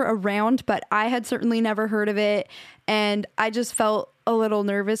apps were around, but I had certainly never heard of it. And I just felt a little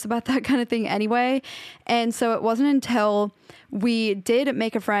nervous about that kind of thing anyway. And so it wasn't until we did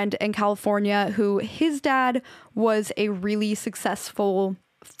make a friend in California who his dad was a really successful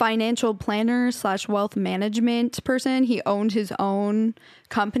financial planner / wealth management person. He owned his own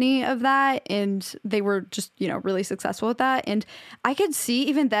company of that, and they were just, really successful at that. And I could see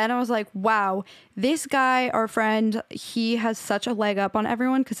even then, I was like, wow, this guy, our friend, he has such a leg up on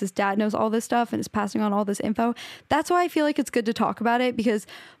everyone because his dad knows all this stuff and is passing on all this info. That's why I feel like it's good to talk about it, because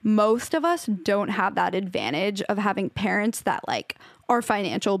most of us don't have that advantage of having parents that are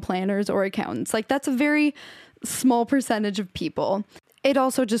financial planners or accountants. That's a very small percentage of people. It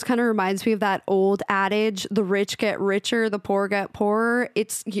also just kind of reminds me of that old adage, the rich get richer, the poor get poorer.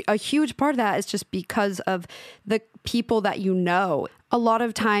 It's a huge part of that is just because of the people that you know. A lot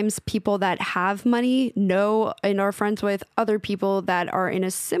of times people that have money know and are friends with other people that are in a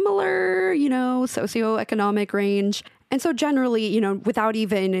similar, socioeconomic range. And so generally, without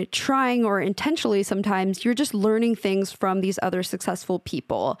even trying or intentionally, sometimes you're just learning things from these other successful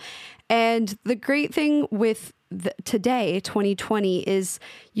people. And the great thing with today, 2020, is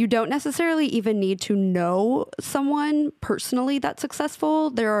you don't necessarily even need to know someone personally that's successful.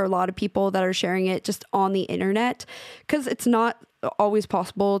 There are a lot of people that are sharing it just on the internet, because it's not always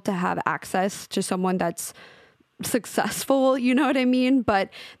possible to have access to someone that's successful, you know what I mean? But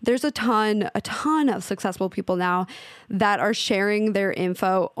there's a ton of successful people now that are sharing their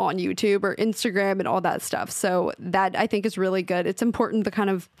info on YouTube or Instagram and all that stuff. So that I think is really good. It's important, the kind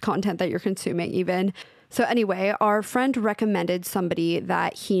of content that you're consuming even. So anyway, our friend recommended somebody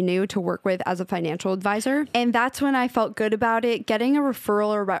that he knew to work with as a financial advisor. And that's when I felt good about it. Getting a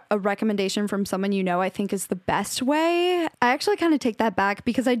referral or a recommendation from someone I think is the best way. I actually kind of take that back,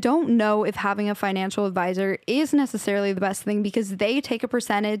 because I don't know if having a financial advisor is necessarily the best thing, because they take a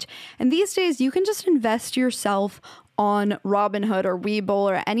percentage. And these days you can just invest yourself on Robinhood or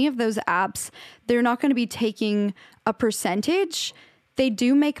Webull or any of those apps. They're not going to be taking a percentage. They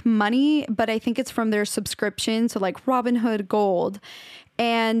do make money, but I think it's from their subscription. So like Robinhood Gold.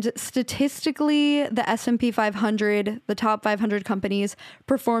 And statistically, the S&P 500, the top 500 companies,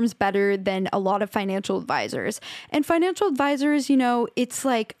 performs better than a lot of financial advisors. And financial advisors, it's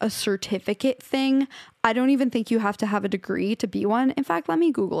like a certificate thing. I don't even think you have to have a degree to be one. In fact, let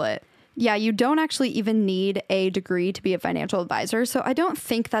me Google it. Yeah, you don't actually even need a degree to be a financial advisor. So I don't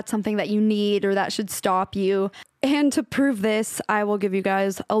think that's something that you need or that should stop you. And to prove this, I will give you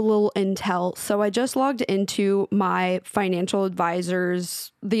guys a little intel. So I just logged into my financial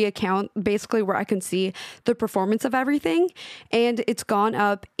advisor's, the account, basically where I can see the performance of everything. And it's gone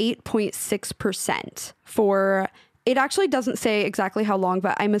up 8.6% for, it actually doesn't say exactly how long,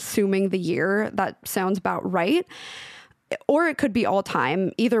 but I'm assuming the year. That sounds about right. Or it could be all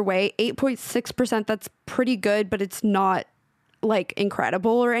time. Either way, 8.6%, that's pretty good, but it's not like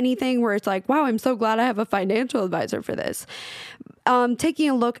incredible or anything where it's like, wow, I'm so glad I have a financial advisor for this. Taking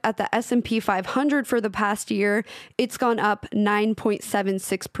a look at the S&P 500 for the past year, it's gone up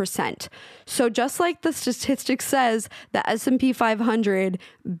 9.76%. So just like the statistic says, the S&P 500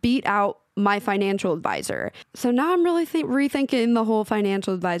 beat out my financial advisor. So now I'm really rethinking the whole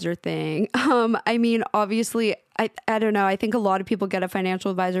financial advisor thing. I mean, obviously, I don't know. I think a lot of people get a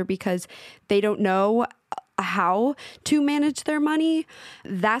financial advisor because they don't know how to manage their money.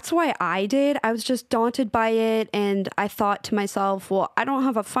 That's why I did. I was just daunted by it. And I thought to myself, well, I don't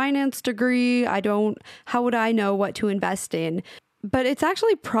have a finance degree. How would I know what to invest in? But it's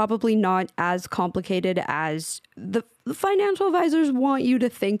actually probably not as complicated as the financial advisors want you to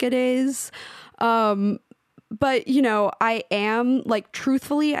think it is. But, you know, I am like,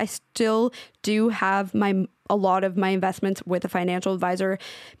 truthfully, I still do have a lot of my investments with a financial advisor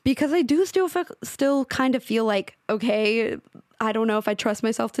because I do still kind of feel like, okay, I don't know if I trust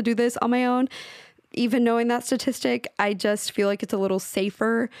myself to do this on my own. Even knowing that statistic, I just feel like it's a little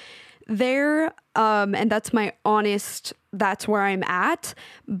safer there. And that's where I'm at.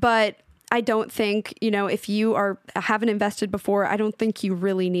 But I don't think, you know, if you haven't invested before, I don't think you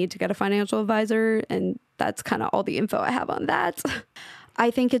really need to get a financial advisor. And that's kind of all the info I have on that. I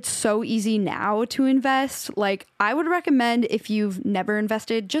think it's so easy now to invest. Like, I would recommend, if you've never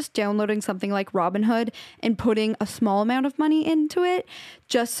invested, just downloading something like Robinhood and putting a small amount of money into it,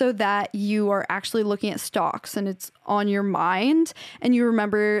 just so that you are actually looking at stocks and it's on your mind and you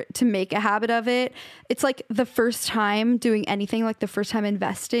remember to make a habit of it. It's like the first time doing anything, like the first time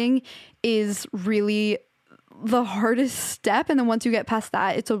investing, is really the hardest step. And then once you get past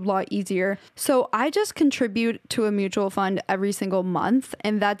that, it's a lot easier. So I just contribute to a mutual fund every single month.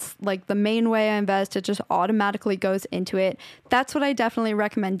 And that's like the main way I invest. It just automatically goes into it. That's what I definitely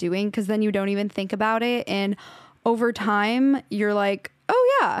recommend doing, because then you don't even think about it. And over time, you're like,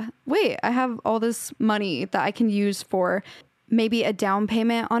 oh yeah, wait, I have all this money that I can use for maybe a down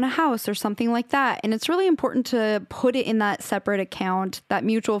payment on a house or something like that. And it's really important to put it in that separate account, that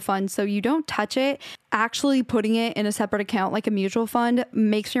mutual fund, so you don't touch it. Actually putting it in a separate account like a mutual fund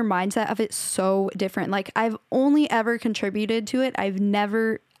makes your mindset of it so different. Like, I've only ever contributed to it. I've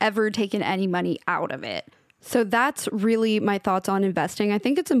never, ever taken any money out of it. So that's really my thoughts on investing. I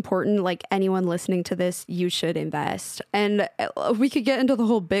think it's important, like anyone listening to this, you should invest. And we could get into the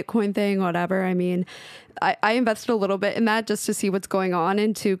whole Bitcoin thing, whatever. I mean, I invested a little bit in that just to see what's going on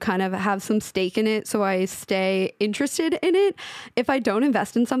and to kind of have some stake in it so I stay interested in it. If I don't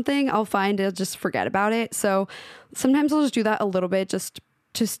invest in something, I'll just forget about it. So sometimes I'll just do that a little bit,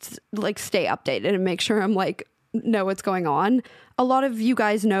 just like stay updated and make sure I'm like, know what's going on. A lot of you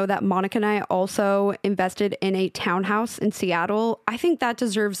guys know that Monica and I also invested in a townhouse in Seattle. I think that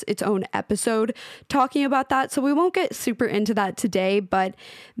deserves its own episode talking about that. So we won't get super into that today, but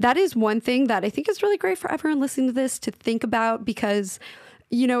that is one thing that I think is really great for everyone listening to this to think about, because,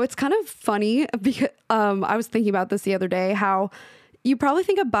 you know, it's kind of funny because I was thinking about this the other day, how you probably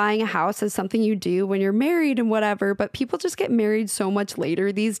think of buying a house as something you do when you're married and whatever, but people just get married so much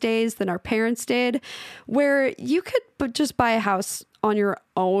later these days than our parents did, where you could just buy a house on your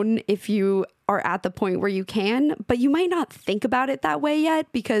own if you are at the point where you can, but you might not think about it that way yet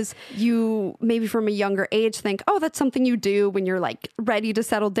because you maybe from a younger age think, oh, that's something you do when you're like ready to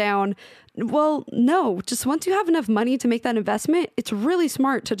settle down. Well, no, just once you have enough money to make that investment, it's really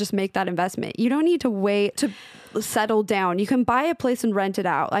smart to just make that investment. You don't need to wait to settle down. You can buy a place and rent it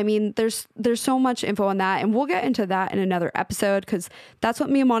out. I mean, there's so much info on that, and we'll get into that in another episode because that's what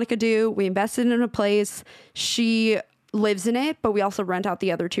me and Monica do. We invested in a place. She lives in it, but we also rent out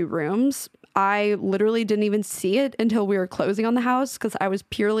the other 2 rooms. I literally didn't even see it until we were closing on the house because I was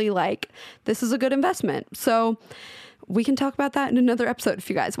purely like, this is a good investment. So we can talk about that in another episode if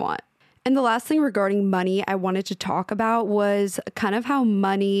you guys want. And the last thing regarding money I wanted to talk about was kind of how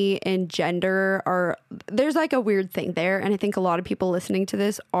money and gender there's like a weird thing there. And I think a lot of people listening to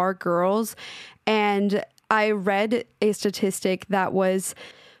this are girls. And I read a statistic that was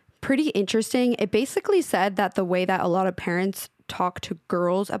pretty interesting. It basically said that the way that a lot of parents talk to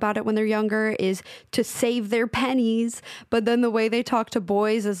girls about it when they're younger is to save their pennies, but then the way they talk to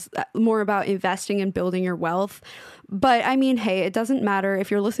boys is more about investing and building your wealth. But I mean, hey, it doesn't matter.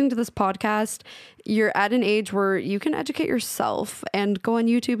 If you're listening to this podcast, you're at an age where you can educate yourself and go on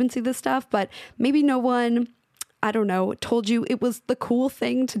YouTube and see this stuff, but maybe no one, I don't know, told you it was the cool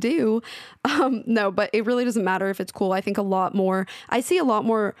thing to do. No, but it really doesn't matter if it's cool. I think I see a lot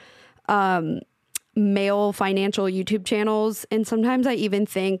more male financial YouTube channels. And sometimes I even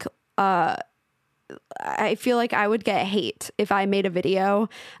think, I feel like I would get hate if I made a video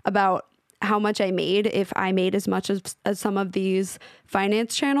about how much I made if I made as much as some of these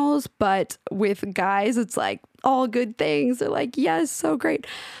finance channels. But with guys, it's like all good things. They're like, yes, so great.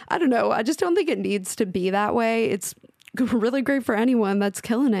 I don't know. I just don't think it needs to be that way. It's really great for anyone that's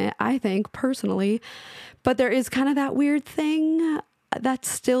killing it, I think, personally. But there is kind of that weird thing that's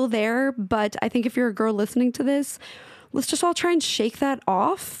still there. But I think if you're a girl listening to this, let's just all try and shake that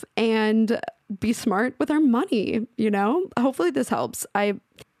off and be smart with our money, you know? Hopefully this helps.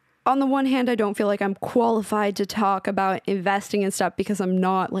 On the one hand, I don't feel like I'm qualified to talk about investing and stuff because I'm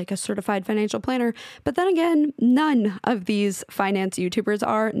not like a certified financial planner. But then again, none of these finance YouTubers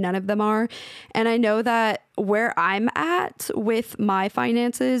are. None of them are. And I know that where I'm at with my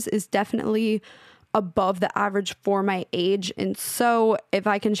finances is definitely above the average for my age. And so if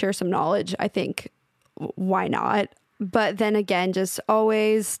I can share some knowledge, I think why not? But then again, just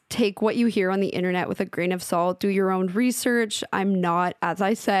always take what you hear on the internet with a grain of salt. Do your own research. I'm not, as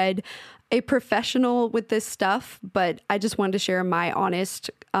I said, a professional with this stuff, but I just wanted to share my honest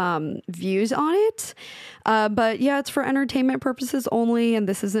views on it. But yeah, it's for entertainment purposes only, and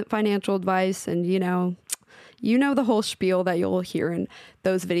this isn't financial advice. And you know the whole spiel that you'll hear in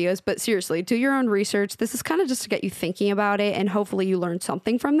those videos. But seriously, do your own research. This is kind of just to get you thinking about it, and hopefully you learned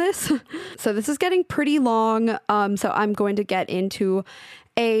something from this. So this is getting pretty long. So I'm going to get into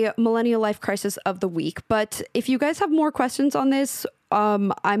a millennial life crisis of the week. But if you guys have more questions on this,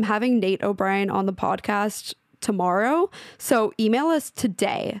 I'm having Nate O'Brien on the podcast tomorrow. So email us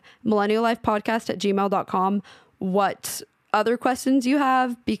today, millenniallifepodcast@gmail.com, what other questions you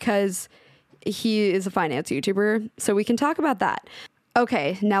have, because he is a finance YouTuber, so we can talk about that.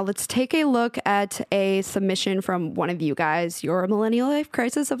 Okay, now let's take a look at a submission from one of you guys, your millennial life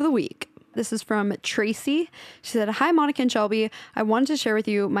crisis of the week. This is from Tracy. She said, "Hi, Monica and Shelby. I wanted to share with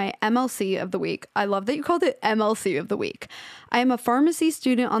you my MLC of the week." I love that you called it MLC of the week. "I am a pharmacy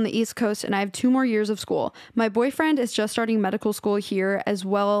student on the East Coast and I have 2 more years of school. My boyfriend is just starting medical school here as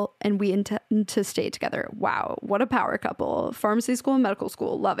well, and we intend to stay together." Wow, what a power couple. Pharmacy school and medical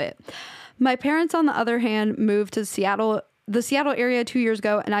school. Love it. "My parents, on the other hand, moved to the Seattle area 2 years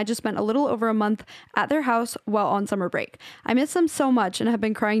ago, and I just spent a little over a month at their house while on summer break. I miss them so much and have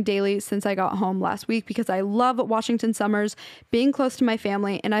been crying daily since I got home last week because I love Washington summers, being close to my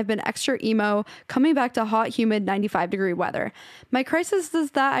family, and I've been extra emo coming back to hot, humid 95-degree weather. My crisis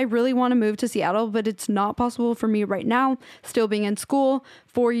is that I really want to move to Seattle, but it's not possible for me right now, still being in school,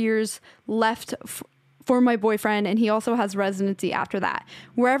 4 years left for my boyfriend, and he also has residency after that.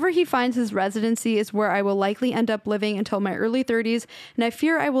 Wherever he finds his residency is where I will likely end up living until my early 30s, and I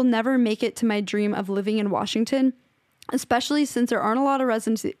fear I will never make it to my dream of living in Washington, especially since there aren't a lot of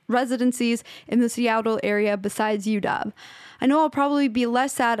residencies in the Seattle area besides UW. I know I'll probably be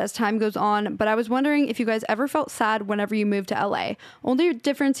less sad as time goes on, but I was wondering if you guys ever felt sad whenever you moved to LA. Only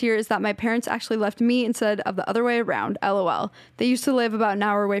difference here is that my parents actually left me instead of the other way around. LOL. They used to live about an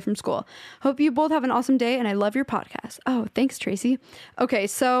hour away from school. Hope you both have an awesome day, and I love your podcast." Oh, thanks, Tracy. Okay,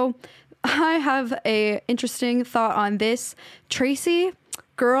 so I have a interesting thought on this. Tracy,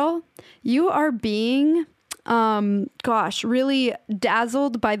 girl, you are being really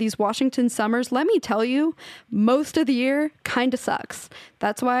dazzled by these Washington summers. Let me tell you, most of the year kind of sucks.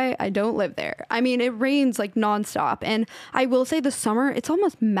 That's why I don't live there. I mean, it rains like nonstop, and I will say the summer, it's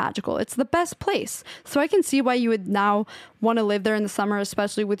almost magical. It's the best place. So I can see why you would now want to live there in the summer,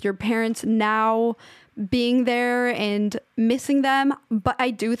 especially with your parents now being there and missing them. But I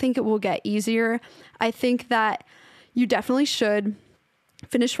do think it will get easier. I think that you definitely should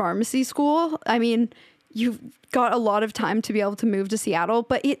finish pharmacy school. I mean, you've got a lot of time to be able to move to Seattle,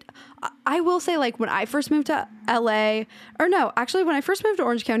 but I will say, like, when I first moved to LA, or no, actually when I first moved to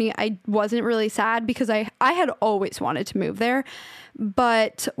Orange County, I wasn't really sad because I had always wanted to move there.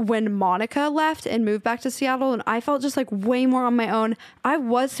 But when Monica left and moved back to Seattle and I felt just like way more on my own, I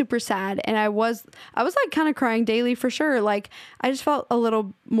was super sad, and I was like kind of crying daily for sure. Like, I just felt a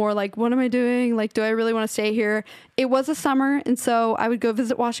little more like, what am I doing? Like, do I really want to stay here? It was a summer, and so I would go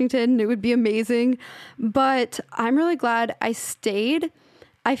visit Washington. It would be amazing. But I'm really glad I stayed.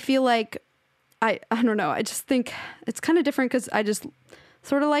 I feel like, I don't know. I just think it's kind of different because I just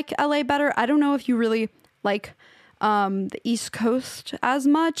sort of like LA better. I don't know if you really like the East Coast as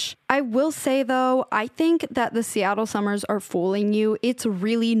much. I will say though, I think that the Seattle summers are fooling you. It's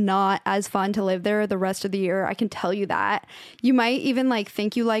really not as fun to live there the rest of the year. I can tell you that. You might even like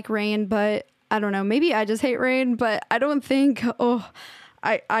think you like rain, but I don't know. Maybe I just hate rain, but I don't think,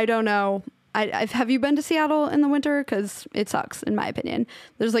 I don't know. Have you been to Seattle in the winter? Because it sucks, in my opinion.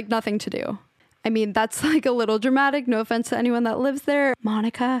 There's like nothing to do. I mean, that's like a little dramatic. No offense to anyone that lives there.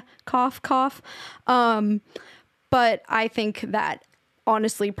 Monica, cough, cough. But I think that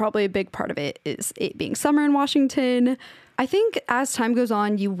honestly, probably a big part of it is it being summer in Washington. I think as time goes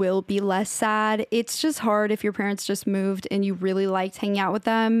on, you will be less sad. It's just hard if your parents just moved and you really liked hanging out with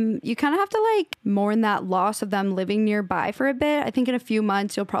them. You kind of have to like mourn that loss of them living nearby for a bit. I think in a few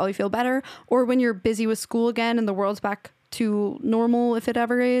months, you'll probably feel better. Or when you're busy with school again and the world's back to normal, if it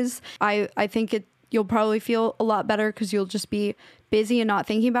ever is, I think you'll probably feel a lot better because you'll just be busy and not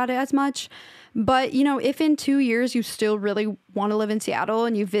thinking about it as much. But, you know, if in 2 years you still really want to live in Seattle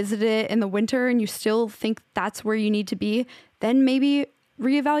and you visit it in the winter and you still think that's where you need to be, then maybe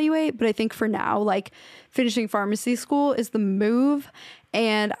reevaluate. But I think for now, like finishing pharmacy school is the move.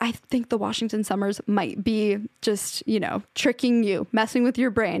 And I think the Washington summers might be just, you know, tricking you, messing with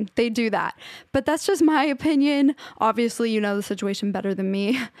your brain. They do that. But that's just my opinion. Obviously, you know the situation better than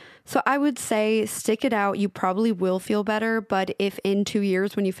me. So I would say stick it out. You probably will feel better. But if in 2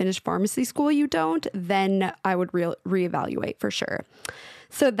 years when you finish pharmacy school you don't, then I would reevaluate for sure.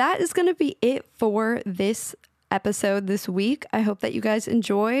 So that is going to be it for this episode this week. I hope that you guys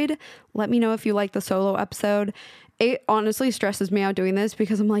enjoyed. Let me know if you like the solo episode. It honestly stresses me out doing this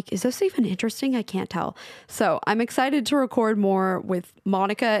because I'm like, is this even interesting? I can't tell. So I'm excited to record more with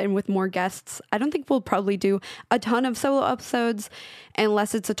Monica and with more guests. I don't think we'll probably do a ton of solo episodes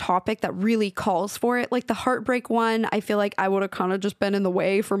unless it's a topic that really calls for it. Like the heartbreak one, I feel like I would have kind of just been in the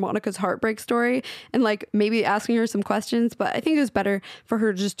way for Monica's heartbreak story and like maybe asking her some questions, but I think it was better for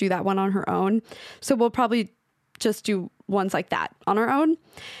her to just do that one on her own. So we'll probably just do ones like that on our own.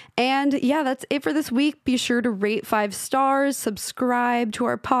 And yeah, that's it for this week. Be sure to rate 5 stars, subscribe to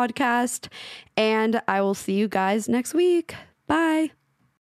our podcast, and I will see you guys next week. Bye.